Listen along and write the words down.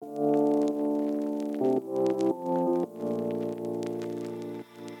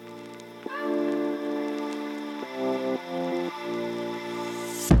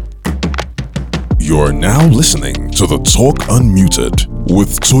You're now listening to the Talk Unmuted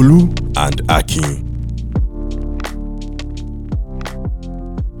with Tolu and Aki.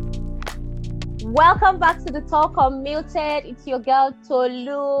 Welcome back to the Talk Unmuted. It's your girl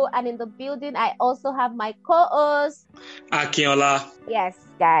Tolu, and in the building I also have my co-host Akinola. Yes,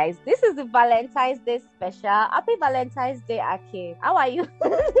 guys, this is the Valentine's Day special. Happy Valentine's Day, Aki. How are you?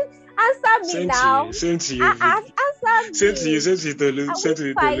 Answer me now. Same to you. Answer me. Same to you, Tolu. Same to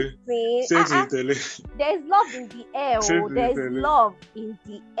you, Tolu. Same to you, Tolu. There's love in the air. There's love in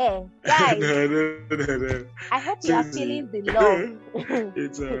the air. Guys, No. I hope you are feeling the love.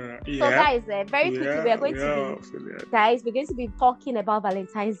 It's So guys, very quickly we're going to be talking about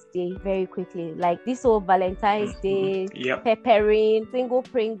Valentine's Day very quickly. Like this whole Valentine's Day, peppering, single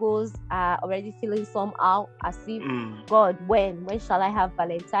Pringles are already feeling somehow as if God, when shall I have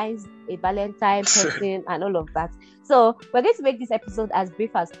a Valentine person and all of that. So we're going to make this episode as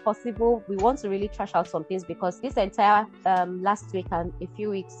brief as possible. We want to really trash out some things because this entire last week and a few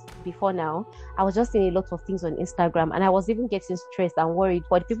weeks before now, I was just seeing a lot of things on Instagram, and I was even getting stressed and worried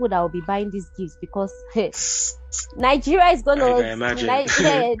for the people that will be buying these gifts because Nigeria is going to imagine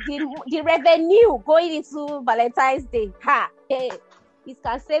the revenue going into Valentine's Day. It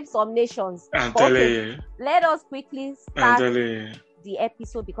can save some nations. I'm telling you. Let us quickly start the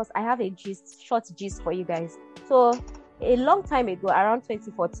episode because I have a short gist for you guys. So a long time ago, around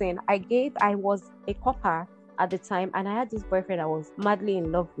 2014, I was a copper at the time, and I had this boyfriend I was madly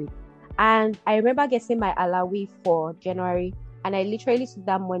in love with. And I remember getting my alawi for January, and I literally took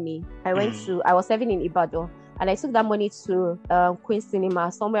that money. I was serving in Ibadan, and I took that money to Queen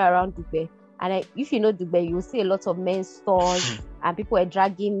Cinema somewhere around Dubai. And if you know Dubai, you will see a lot of men's stores, and people were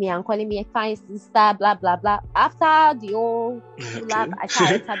dragging me and calling me a fine sister, blah, blah, blah. After the whole lab, I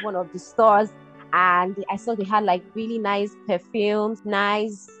entered one of the stores, and I saw they had like really nice perfumes,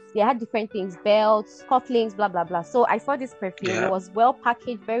 they had different things, belts, cufflinks, blah, blah, blah. So I saw this perfume. It was well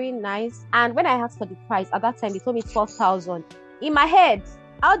packaged, very nice. And when I asked for the price, at that time, they told me 12,000. In my head,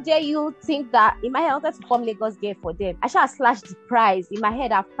 how dare you think that in my head I wanted to come Lagos Gate for them? I should have slashed the price. In my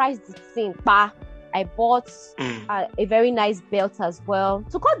head, I've priced the thing. I bought a very nice belt as well.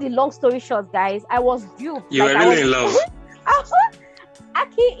 To cut the long story short, guys, I was duped. You were really in love.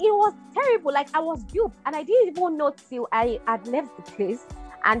 Actually, it was terrible. Like, I was duped, and I didn't even know till I had left the place.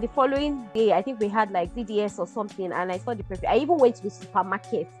 And the following day, I think we had like DDS or something, and I saw the perfume. I even went to the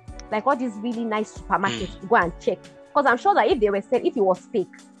supermarket, like all these really nice supermarkets, to go and check. Because I'm sure that if it was fake,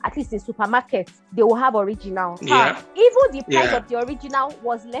 at least in supermarkets, they will have original. Yeah. Even the price of the original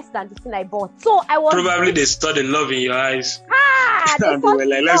was less than the thing I bought. So I was... Probably they saw the love in your eyes. They were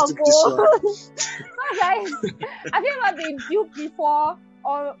like, let's do this one. So guys, have you ever been duped before?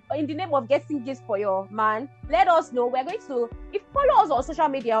 Or in the name of getting gifts for your man? Let us know. We're going to... follow us on social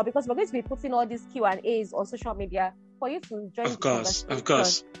media, because we're going to be putting all these Q&As on social media for you to join. Of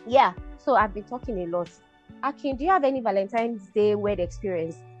course. Yeah. So I've been talking a lot. Akin, do you have any Valentine's Day weird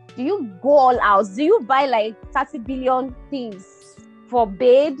experience? Do you go all out? Do you buy like 30 billion things for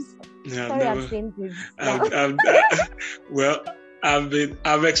babes? No, Sorry, I'm saying babes.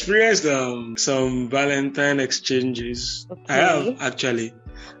 I've experienced some Valentine exchanges. Okay. I have actually,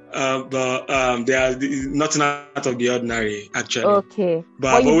 but they are nothing out of the ordinary actually. Okay.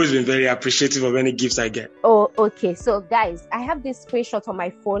 But I've always been very appreciative of any gifts I get. Oh, okay. So guys, I have this screenshot on my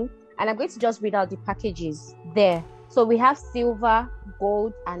phone, and I'm going to just read out the packages there. So we have silver,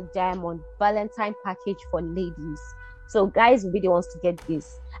 gold, and diamond Valentine package for ladies. So guys will be the ones to get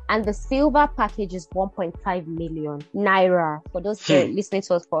this. And the silver package is 1.5 million naira for those listening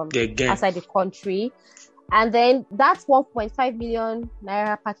to us from outside the country. And then that 1.5 million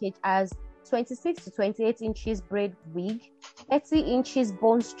naira package has 26 to 28 inches braid wig, 30 inches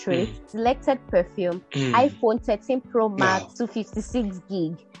bone straight, selected perfume, iPhone 13 Pro Max, 256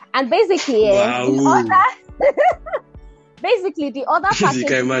 gig. And basically, the other packages, you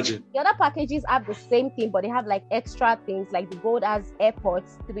can imagine. The other packages have the same thing, but they have like extra things. Like the gold has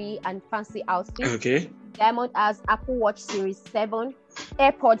AirPods 3 and fancy outfits. Okay. Diamond has Apple Watch Series 7,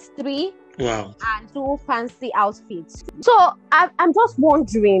 AirPods 3. Wow. And 2 fancy outfits. So I'm just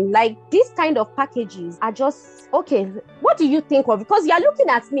wondering, like, these kind of packages are just okay. What do you think of? Because you're looking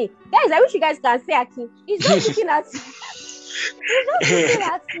at me, guys. I wish you guys can say, Akin. He's just looking at me. He's just looking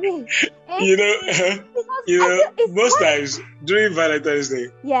at me. Most times during Valentine's Day,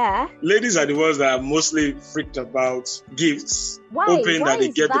 yeah, ladies are the ones that are mostly freaked about gifts. Why? Hoping Why that they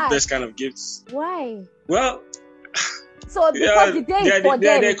get that? the best kind of gifts. Why? Well, so because the day is for them.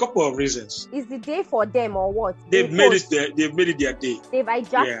 There are a couple of reasons. Is the day for them or what? They've made it their day. They've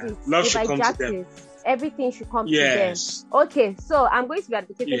hijacked it. Love should come to them. everything should come to them. Okay, so I'm going to be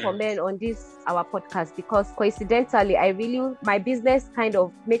advocating for men on this our podcast because coincidentally, my business kind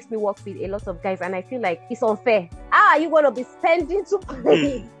of makes me work with a lot of guys, and I feel like it's unfair. How are you going to be spending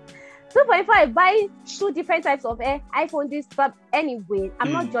 2.5 buy 2 different types of iPhone this, but anyway,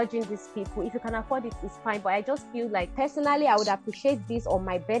 I'm not judging these people. If you can afford it, it's fine, but I just feel like personally I would appreciate this on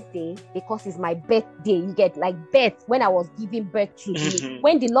my birthday because it's my birthday. You get, like, birth, when I was giving birth to you,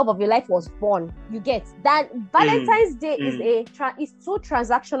 when the love of your life was born, you get that. Valentine's Day is too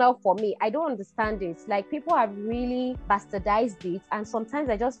transactional for me. I don't understand it. Like, people have really bastardized it, and sometimes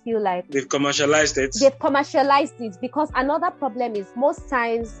I just feel like they've commercialized it because another problem is most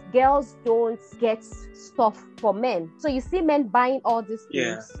times girls don't get stuff for men. So you see men buying all these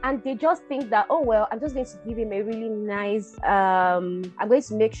things and they just think that, oh well, I'm just going to give him a really nice I'm going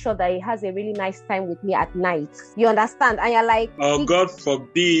to make sure that he has a really nice time with me at night. You understand? And you're like, oh, God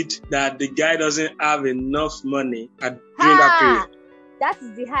forbid that the guy doesn't have enough money during that period. That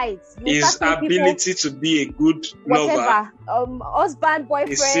is the height. His ability to be a good lover, husband,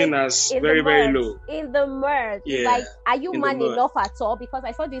 boyfriend, is seen as very, very low. In the merge. Like, are you man enough at all? Because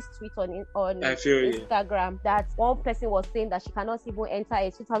I saw this tweet on Instagram that one person was saying that she cannot even enter a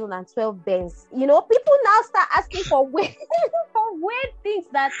 2012 Benz. You know, people now start asking for weird things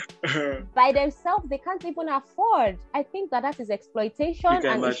that by themselves they can't even afford. I think that is exploitation,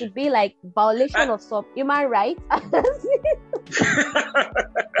 and it should be like violation of some human rights.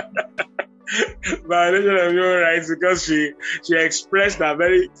 Violation of human rights because she expressed a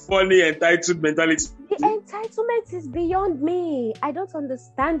very funny entitled mentality. The entitlement is beyond me. I don't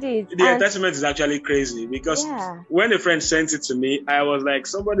understand it. The entitlement is actually crazy because when a friend sent it to me, I was like,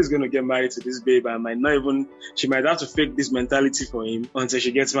 somebody's going to get married to this babe. She might have to fake this mentality for him until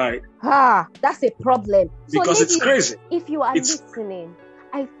she gets married. That's a problem. Because so it's crazy. If you are listening,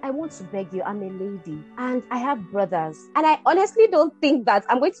 I want to beg you, I'm a lady and I have brothers, and I honestly don't think that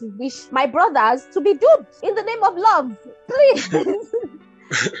I'm going to wish my brothers to be duped in the name of love. Please.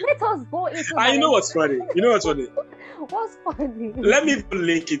 Let us go into You know what's funny? What's funny? Let me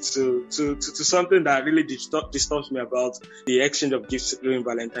link it to something that really disturbs me about the exchange of gifts during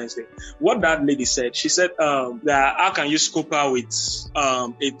Valentine's Day. What that lady said, she said that how can you scope her with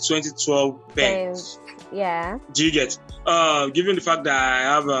a 2012 Benz? Yeah. Do you get? Given the fact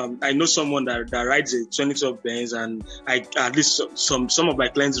that I know someone that rides a 2012 Benz, and at least some of my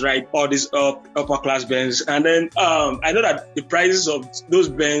clients ride all these upper class Benz, and then I know that the prices of those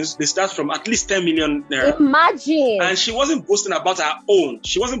Benz, they start from at least 10 million naira. Imagine. And she wasn't boasting about her own.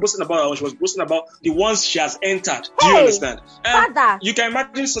 She was boasting about the ones she has entered. Do you understand? And father, you can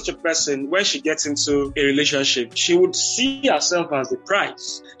imagine such a person when she gets into a relationship, she would see herself as the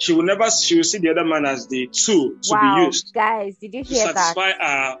prize. She will see the other man as the tool to be used. Guys, did you hear to satisfy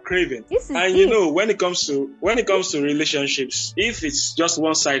her craving? And you know, when it comes to relationships, if it's just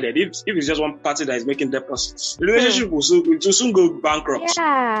one-sided, if it's just one party that is making deposits, the relationship will soon go bankrupt.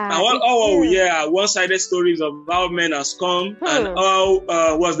 And one-sided stories of how men has come and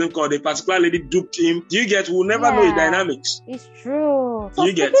how what's them called, a particular lady duped him. Do you get? We'll never know the dynamics. It's true. So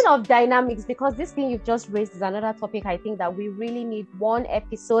speaking of dynamics, because this thing you've just raised is another topic I think that we really need one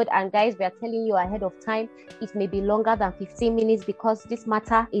episode. And guys, we are telling you ahead of time, it may be longer than 15 minutes because this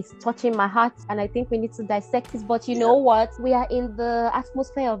matter is touching my heart and I think we need to dissect it. But you know what? We are in the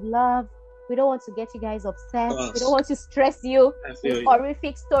atmosphere of love. We don't want to get you guys upset. We don't want to stress you with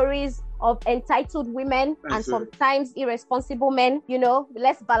horrific stories of entitled women and sometimes irresponsible men. You know,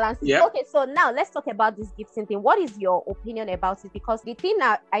 let's balance it. Yep. Okay, so now let's talk about this gifting thing. What is your opinion about it? Because the thing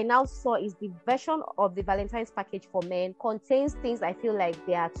that I now saw is the version of the Valentine's package for men contains things I feel like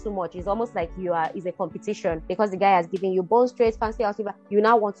they are too much. It's almost like is a competition because the guy has given you bone straight, fancy house, you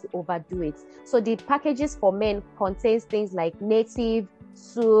now want to overdo it. So the packages for men contains things like native,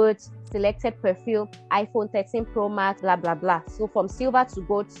 suit, selected perfume, iPhone 13 Pro Max, blah blah blah. So from silver to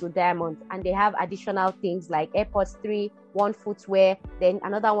gold to diamond, and they have additional things like AirPods 3, one footwear, then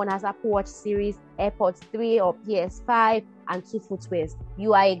another one has Apple Watch series, AirPods 3 or PS5, and 2 footwears.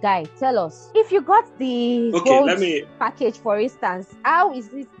 You are a guy. Tell us, if you got the gold package, for instance, how is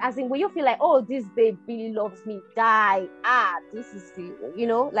this? As in, will you feel like, oh, this babe really loves me? This is the,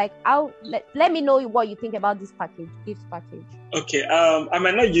 like how? Let me know what you think about this gift package. Okay, I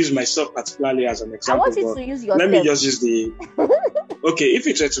might not use myself particularly as an example. I want you to use yourself. Let me just use the okay, if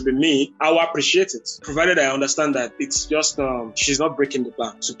it were to be me, I will appreciate it, provided I understand that it's just she's not breaking the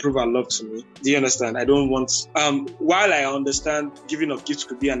bank to prove her love to me. Do you understand? I don't want while I understand giving of gifts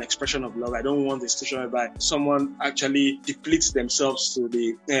could be an expression of love, I don't want a situation whereby someone actually depletes themselves to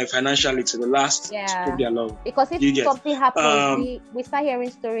the financially to the last to prove their love. Because if something happens, we start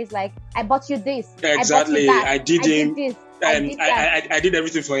hearing stories like, I bought you this, exactly, I did this. I did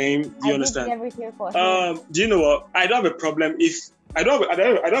everything for him. Do you understand? Did everything for him. Do you know what? I don't have a problem if I don't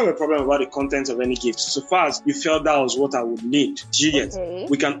have a problem about the content of any gift. So far as you felt that was what I would need. Do you get?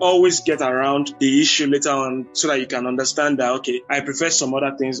 We can always get around the issue later on so that you can understand that, okay, I prefer some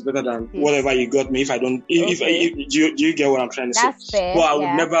other things better than whatever you got me. If I don't, do you get what I'm trying to say? Fair, but I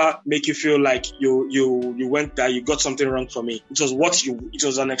would never make you feel like you went there, you got something wrong for me. It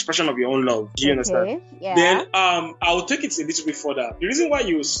was an expression of your own love. Do you understand? Yeah. Then I will take it a little bit further. The reason why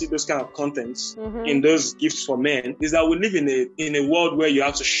you see those kind of contents in those gifts for men is that we live in a world where you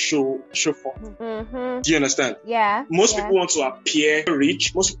have to show for. Do you understand? Yeah. Most people want to appear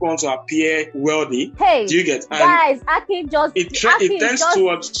rich. Most people want to appear wealthy. Hey, do you get? And guys, Aki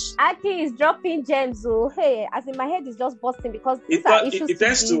is dropping gems. Oh, hey, as in my head is just busting because these are issues it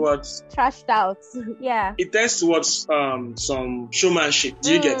tends towards trashed out. Yeah. It tends towards some showmanship.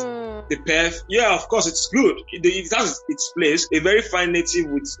 Do you get? The perf, yeah, of course, it's good. It has its place. A very fine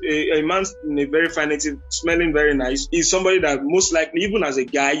native with a man in a very fine native, smelling very nice, is somebody that most likely, even as a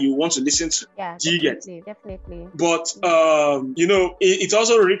guy, you want to listen to. Yeah, do you get? Definitely. But it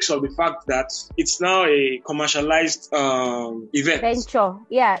also reeks of the fact that it's now a commercialized event. Venture,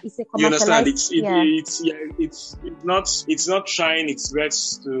 yeah, it's a commercialized. You understand? It's not trying its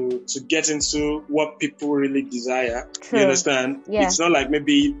best to get into what people really desire. True. You understand? Yeah. It's not like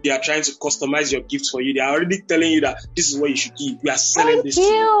maybe they are trying to customize your gifts for you. They are already telling you that this is what you should give. We are selling this to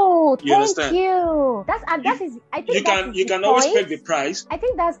you. You understand? Thank you. That is. I think you can always peg the price. I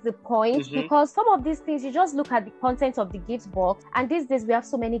think that's the point because some of these things you just look at the content of the gift box, and these days we have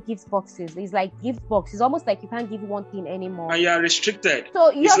so many gift boxes. It's like gift box. It's almost like you can't give one thing anymore. And you are restricted. So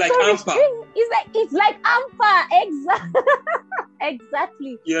you're it's like so Ampa. It's like Ampa.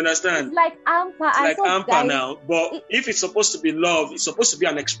 Exactly. You understand? It's like Ampa. It's like Ampa now. But if it's supposed to be love, it's supposed to be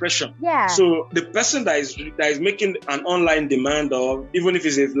an expression. Yeah. So the person that is making an online demand, or even if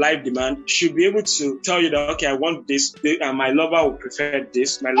it's a live demand, should be able to tell you that, okay, I want this, and my lover will prefer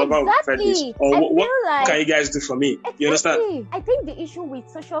this, my lover will prefer this, or what can you guys do for me? Exactly. You understand? I think the issue with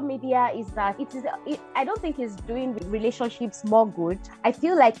social media is that I don't think it's doing relationships more good. I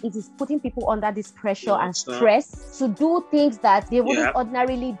feel like it is putting people under this pressure and stress to do things that they wouldn't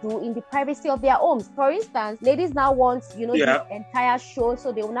ordinarily do in the privacy of their homes. For instance, ladies now want, this entire show,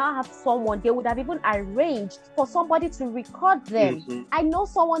 so they will now have someone, they would have even arranged for somebody to record them. I know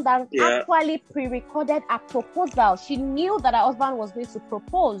someone that actually pre-recorded a proposal. She knew that her husband was going to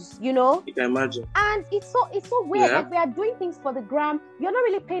propose, You can imagine. And it's so weird. Like, we are doing things for the gram. You're not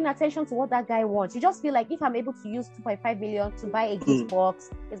really paying attention to what that guy wants. You just feel like, if I'm able to use 2.5 million to buy a gift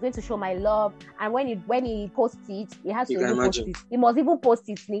box, it's going to show my love. And when he posts it, he has to post it. He must even post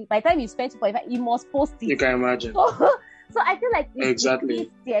it. By the time you spend 2.5, he must post it. You can imagine. So I feel like it defeats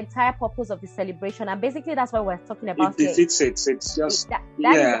the entire purpose of the celebration, and basically that's why we're talking about it. Defeats it. It's just that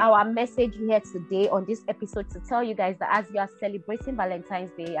is our message here today on this episode, to tell you guys that as you are celebrating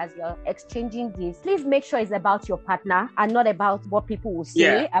Valentine's Day, as you're exchanging gifts, please make sure it's about your partner and not about what people will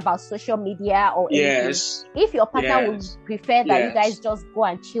say about social media or anything. If your partner would prefer that you guys just go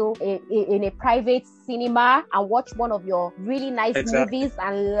and chill in a private cinema and watch one of your really nice movies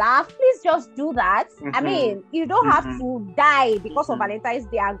and laugh, please just do that. I mean, you don't have to die because of Valentine's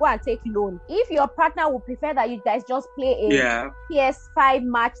Day and go and take loan. If your partner would prefer that you guys just play a PS5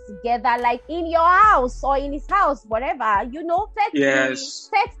 match together, like in your house or in his house, whatever, set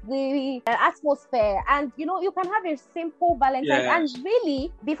the atmosphere, and you can have a simple Valentine's. And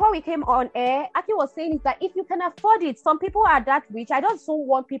really, before we came on air, Aki was saying that if you can afford it, some people are that rich. I just don't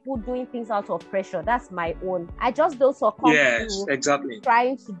want people doing things out of pressure. That's my own. I just don't succumb to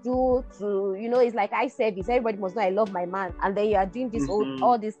trying to do it's like eye service. Everybody must know I love my man, and then you are doing this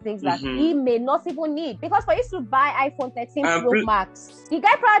all these things that he may not even need. Because for you to buy iPhone 13 Pro Max, the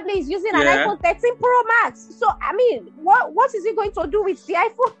guy probably is using an iPhone 13 Pro Max. So I mean, what is he going to do with the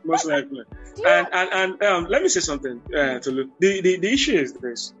iPhone? Most likely. And let me say something to Luke. The issue is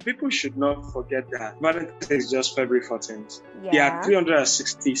this: people should not forget that Valentine's Day is just February 14th. There are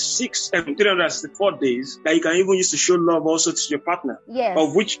 364 days that you can even use to show love also to your partner. Yes.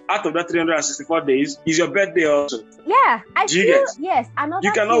 Of which, out of that 364 days, is your birthday also. Yeah, I feel. Yes, another.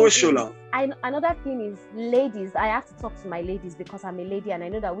 You can always show love. another thing is, ladies, I have to talk to my ladies because I'm a lady and I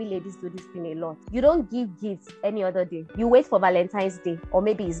know that we ladies do this thing a lot. You don't give gifts any other day. You wait for Valentine's Day or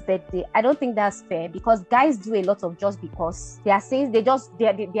maybe his birthday. I don't think that's fair because guys do a lot of just because. They are saying they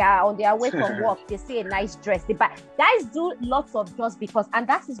are on their way from work. They see a nice dress. Guys do lots of just because, and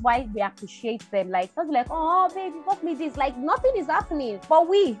that is why we appreciate them. Like, oh baby, got me this. Like nothing is happening, but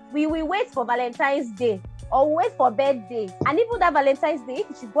we wait for Valentine's Day or wait for birthday, and even that Valentine's Day, if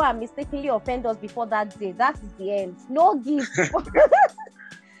you should go and mistakenly offend us before that day, that is the end. No gift.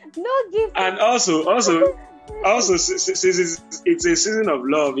 No gift. And also, since it's a season of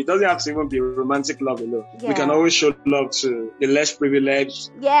love, it doesn't have to even be romantic love alone. Yeah. We can always show love to the less privileged,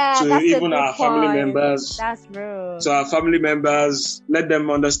 to even our family members. That's true. So our family members, let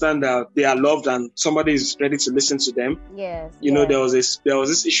them understand that they are loved and somebody is ready to listen to them. Yes. You know, there was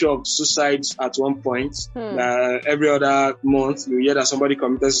this issue of suicides at one point. Every other month, you hear that somebody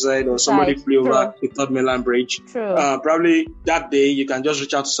committed suicide or somebody flew over the Third Mainland Bridge. True. Probably that day, you can just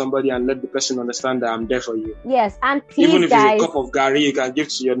reach out to somebody and let the person understand that I'm there for you. Yes, and please, even if guys, it's a cup of gari, you can give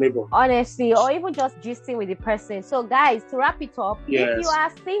to your neighbor. Honestly, or even just gisting with the person. So, guys, to wrap it up, if you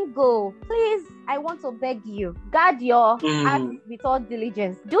are single, please, I want to beg you, guard your heart with all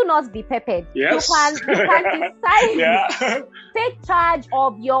diligence. Do not be peppered. Yes. You can decide. Take charge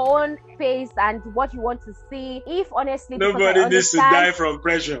of your own face and what you want to see. If honestly, nobody needs to die from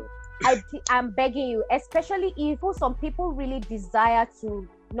pressure. I'm begging you, especially if some people really desire to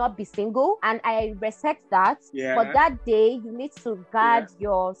not be single, and I respect that. But that day you need to guard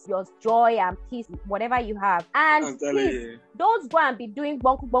your joy and peace, whatever you have. And please don't go and be doing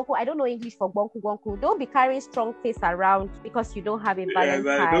bonku. I don't know English for bonku. Don't be carrying strong face around because you don't have a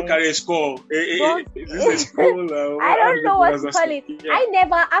Valentine. Don't carry a score. I don't know what to call it. I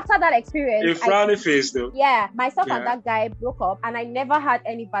never, after that experience, a frowny face though. Myself and that guy broke up, and I never had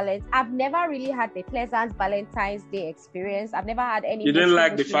any Valentine. I've never really had a pleasant Valentine's Day experience. I've never had any. You didn't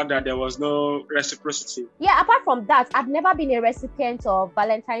like the fact that there was no reciprocity. Apart from that, I've never been a recipient of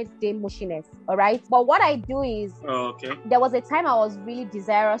Valentine's Day mushiness. All right, but what I do is, there was a time I was really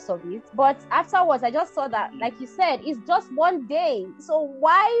desirous of it, but afterwards I just saw that, like you said, it's just one day. So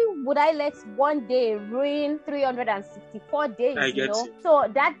why would I let one day ruin 364 days? I get you. So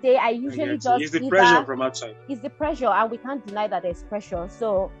that day I usually just. It's the pressure from outside. It's the pressure, and we can't deny that there's pressure.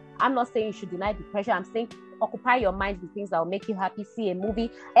 So I'm not saying you should deny the pressure. I'm saying occupy your mind with things that will make you happy. See a movie.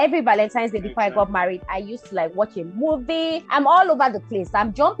 Every Valentine's Day before I got married, I used to watch a movie. I'm all over the place.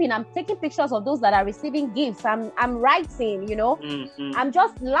 I'm jumping. I'm taking pictures of those that are receiving gifts. I'm writing, I'm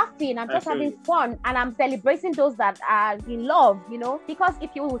just laughing. I'm just having fun. And I'm celebrating those that are in love, because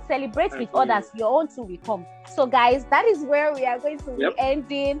if you celebrate with others, your own too will come. So guys, that is where we are going to be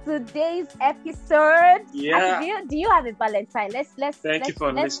ending today's episode. Do you have a Valentine? Let's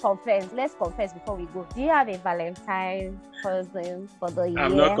confess. Let's confess before we go. Do you have a Valentine person for the year?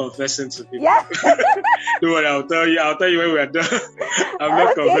 I'm not confessing to people. Don't worry, I'll tell you when we are done. I'm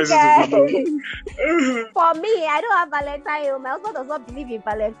not confessing to people. For me, I don't have Valentine. My husband does not believe in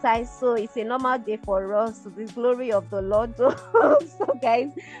Valentine, so it's a normal day for us, to the glory of the Lord. So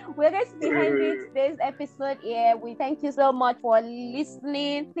guys, we're going to be ending today's episode here. We thank you so much for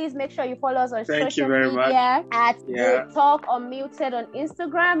listening. Please make sure you follow us on social media at The Talk Unmuted on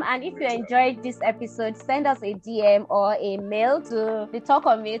Instagram. And if you enjoyed this episode, send us a DM or a mail to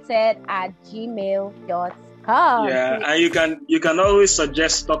thetalkunmuted@gmail.com. And you can always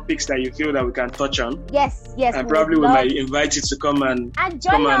suggest topics that you feel that we can touch on. Yes. And probably we might invite you to come and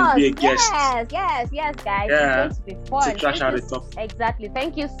join us. And be a guest. Yes, guys. It's going to be fun. To trash out the topic. Exactly.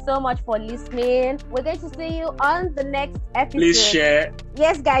 Thank you so much for listening. We're going to see you on the next episode. Please share.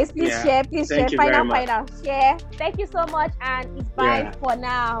 Yes, guys. Please share. Final. Share. Thank you so much, and it's bye for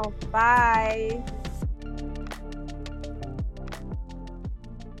now. Bye.